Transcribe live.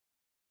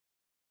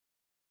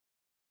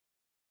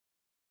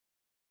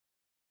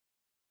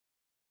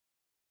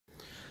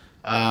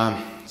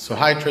So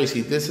hi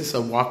Tracy, this is a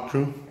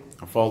walkthrough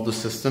of all the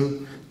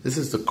system. This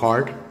is the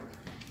card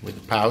with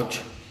the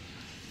pouch.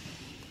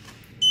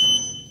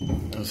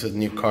 This is a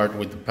new card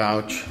with the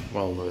pouch.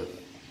 Well,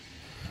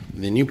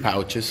 the new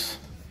pouches.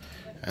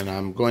 And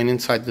I'm going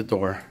inside the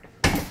door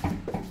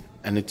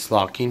and it's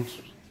locking.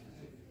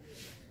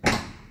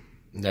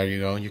 There you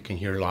go, you can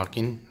hear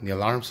locking. The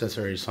alarm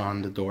sensor is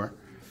on the door.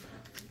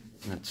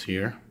 That's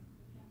here.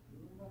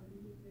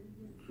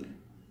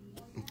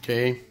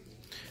 Okay.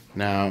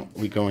 Now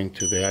we go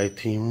into the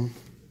IT room,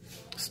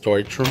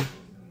 storage room.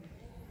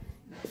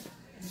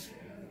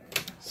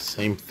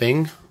 Same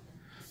thing.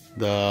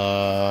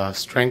 The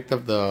strength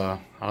of the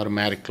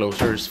automatic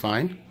closer is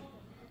fine.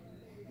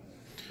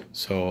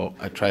 So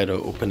I try to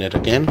open it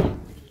again.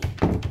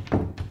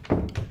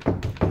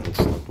 It's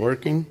not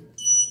working.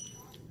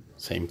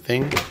 Same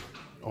thing.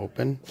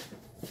 Open.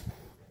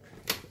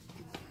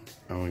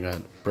 And we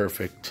got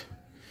perfect.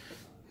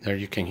 There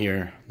you can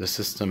hear the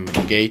system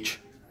gauge.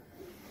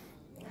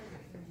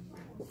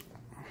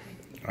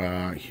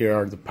 Here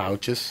are the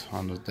pouches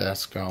on the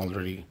desk. I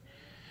already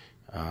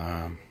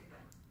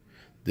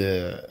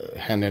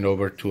handed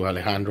over to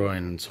Alejandro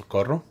and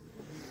Socorro.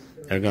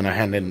 They're gonna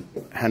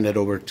hand it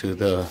over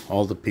to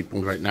all the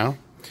people right now.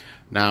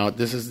 Now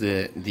this is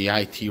the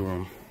IT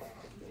room,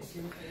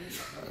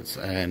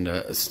 and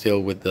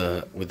still with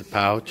the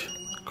pouch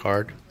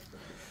card.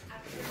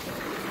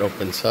 It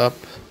opens up.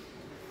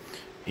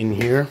 In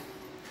here,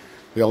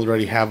 we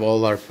already have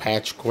all our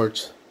patch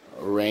cords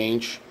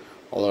arranged.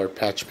 All our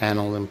patch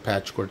panel and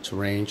patch cords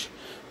arranged.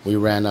 We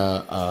ran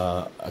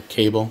a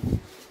cable,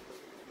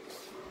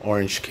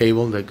 orange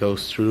cable that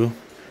goes through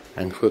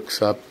and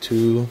hooks up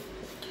to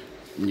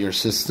your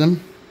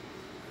system.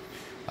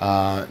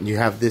 You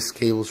have this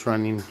cables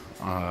running,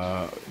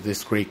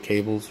 this gray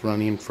cables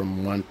running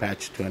from one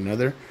patch to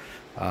another.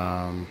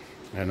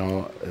 You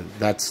know,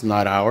 that's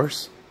not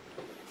ours,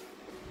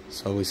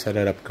 so we set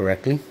it up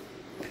correctly.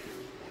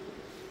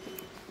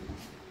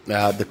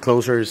 The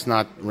closer is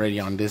not ready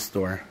on this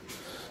door,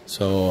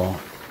 so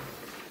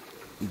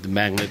the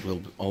magnet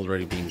will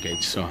already be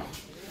engaged, so I'm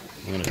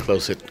going to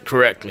close it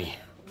correctly.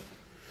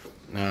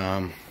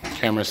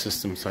 Camera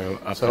systems are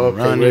up and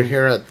running. We're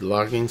here at the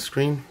login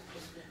screen,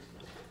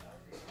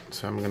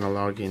 so I'm going to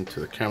log into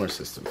the camera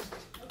system.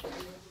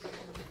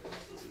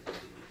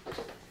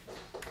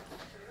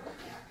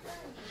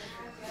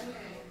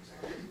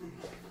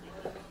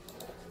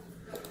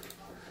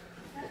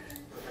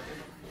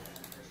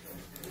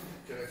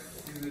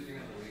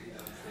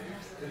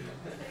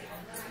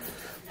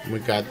 We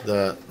got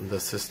the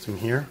system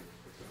here,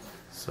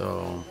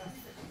 so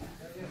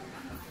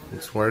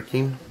it's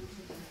working.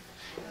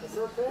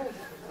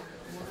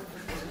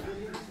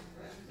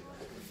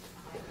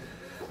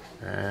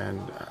 And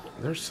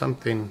there's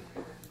something,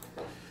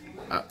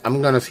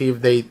 I'm gonna see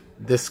if they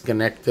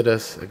disconnected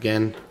us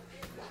again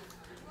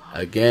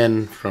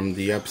from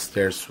the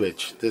upstairs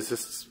switch. This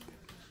is,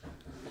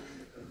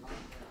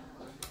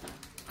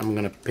 I'm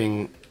gonna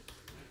ping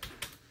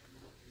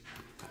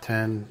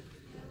 10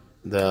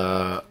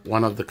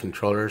 one of the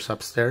controllers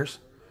upstairs.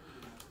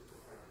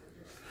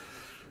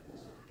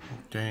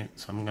 Okay,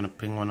 so I'm gonna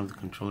ping one of the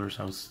controllers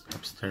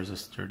upstairs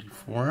as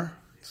 34.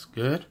 It's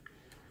good.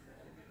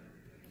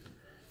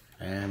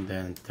 And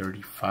then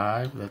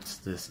 35, that's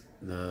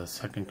the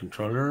second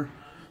controller.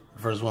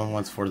 The first one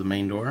was for the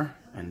main door,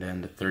 and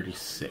then the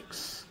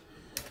 36.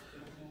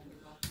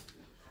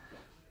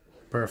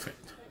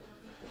 Perfect.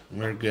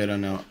 We're good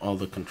on all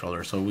the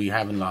controllers, so we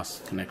haven't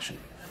lost connection.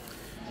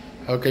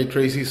 Okay,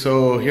 Tracy,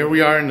 so here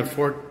we are in the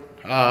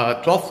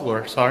 12th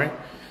floor, sorry.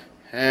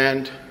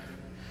 And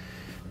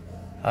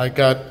I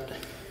got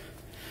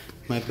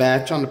my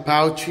badge on the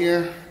pouch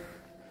here.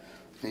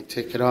 Let me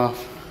take it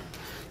off.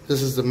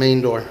 This is the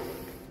main door.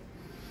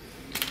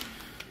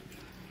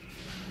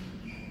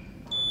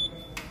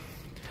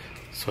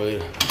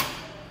 So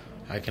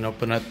I can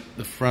open up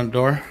the front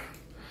door.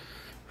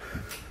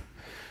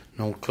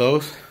 No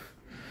close.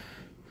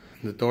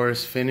 The door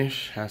is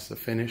finished, has the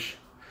finish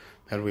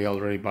that we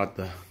already bought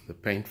the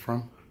paint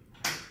from.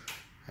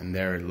 And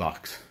there it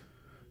locks.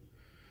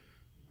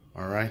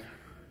 Alright.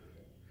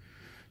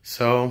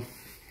 So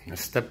I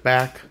step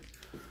back.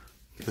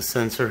 The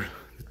sensor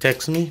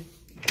detects me.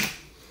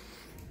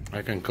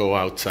 I can go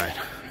outside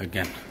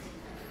again.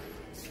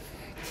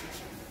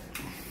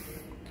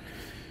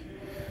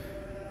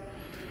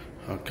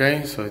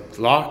 Okay, so it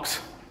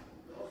locks.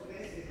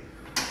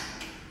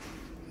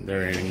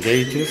 There it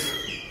engages.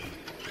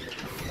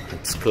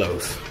 It's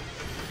closed.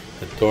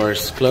 The door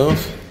is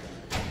closed.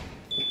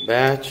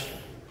 Badge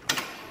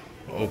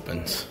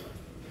opens.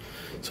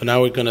 So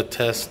now we're gonna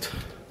test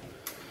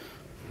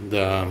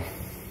the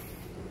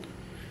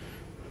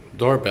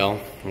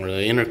doorbell or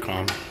the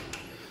intercom.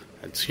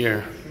 It's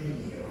here.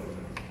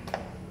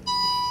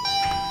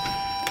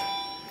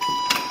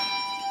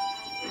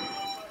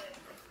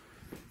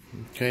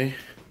 Okay,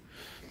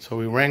 so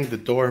we rang the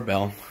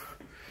doorbell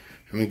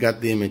and we got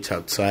the image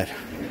outside.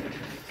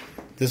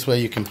 This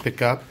way you can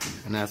pick up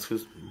and ask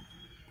who's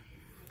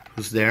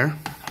there.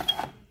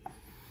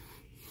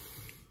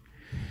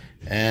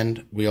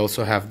 And we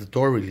also have the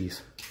door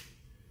release.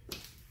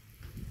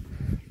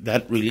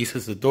 That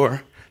releases the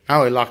door.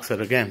 Now it locks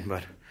it again,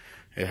 but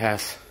it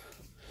has,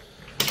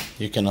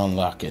 you can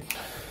unlock it,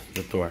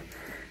 the door.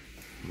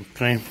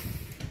 Okay,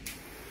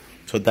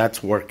 so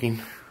that's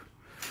working.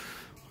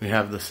 We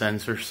have the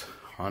sensors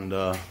on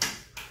the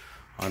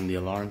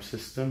alarm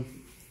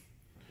system.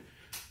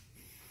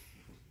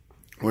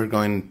 We're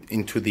going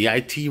into the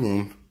IT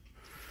room.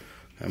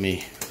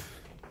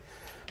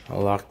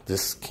 I'll lock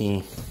this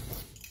key.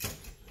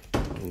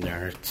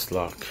 There, it's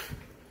locked.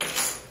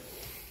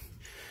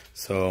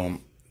 So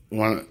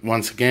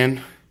once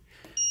again,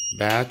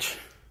 badge,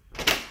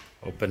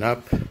 open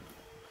up.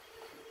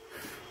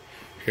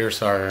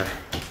 Here's our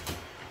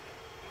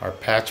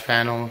patch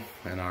panel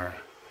and our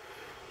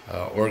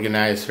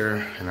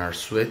organizer and our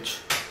switch.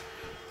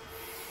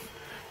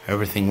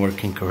 Everything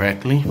working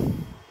correctly.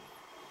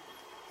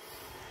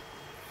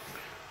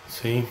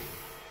 See?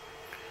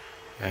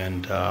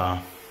 And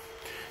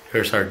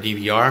here's our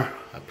DVR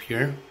up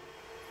here.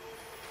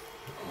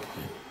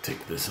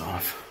 Take this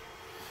off.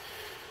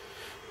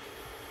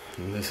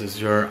 And this is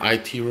your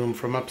IT room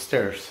from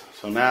upstairs.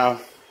 So now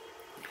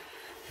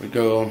we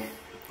go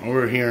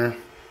over here,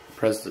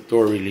 press the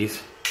door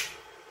release.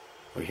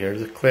 We hear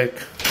the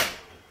click,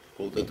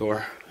 pull the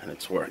door, and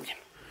it's working.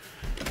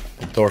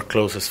 The door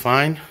closes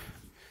fine.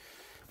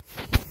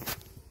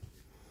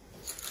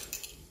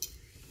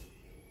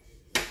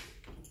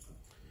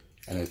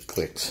 And it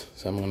clicks.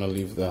 So I'm gonna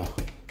leave the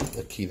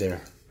key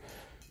there.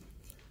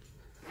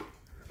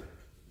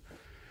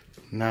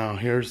 Now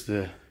here's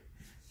the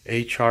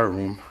HR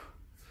room.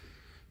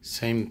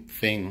 Same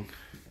thing.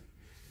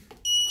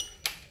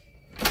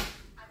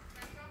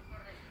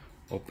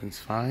 Opens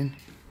fine.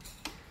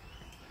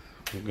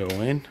 We go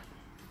in.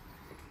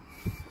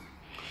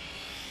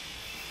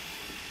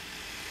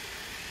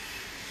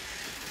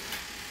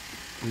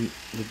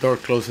 The door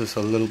closes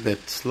a little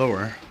bit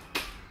slower,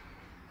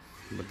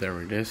 but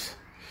there it is.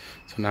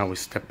 So now we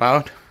step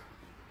out.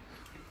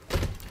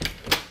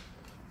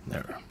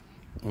 There.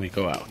 We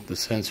go out. The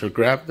sensor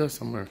grabbed us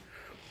and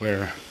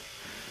we're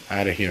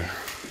out of here.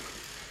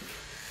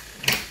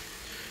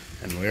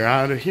 And we're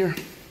out of here.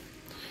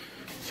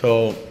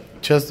 So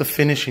just the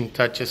finishing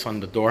touches on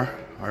the door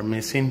are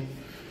missing.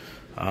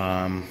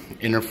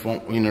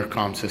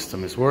 Intercom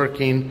system is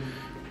working.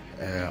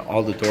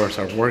 All the doors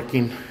are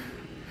working.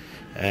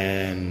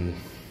 And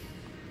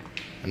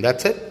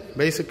that's it,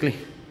 basically.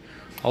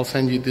 I'll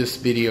send you this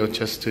video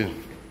just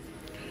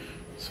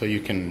so you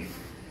can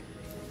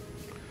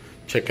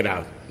check it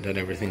out, that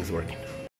everything's working.